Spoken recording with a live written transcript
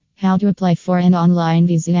How to apply for an online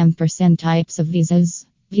visa ampersand types of visas.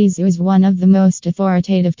 Visa is one of the most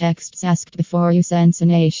authoritative texts asked before you send a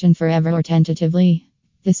nation forever or tentatively.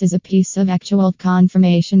 This is a piece of actual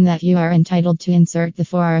confirmation that you are entitled to insert the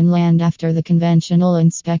foreign land after the conventional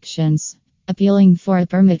inspections. Appealing for a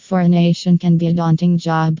permit for a nation can be a daunting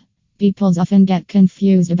job. People often get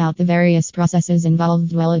confused about the various processes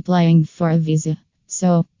involved while applying for a visa.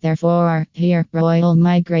 So, therefore, here, Royal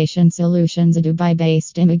Migration Solutions, a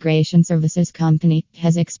Dubai-based immigration services company,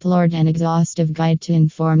 has explored an exhaustive guide to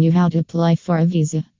inform you how to apply for a visa.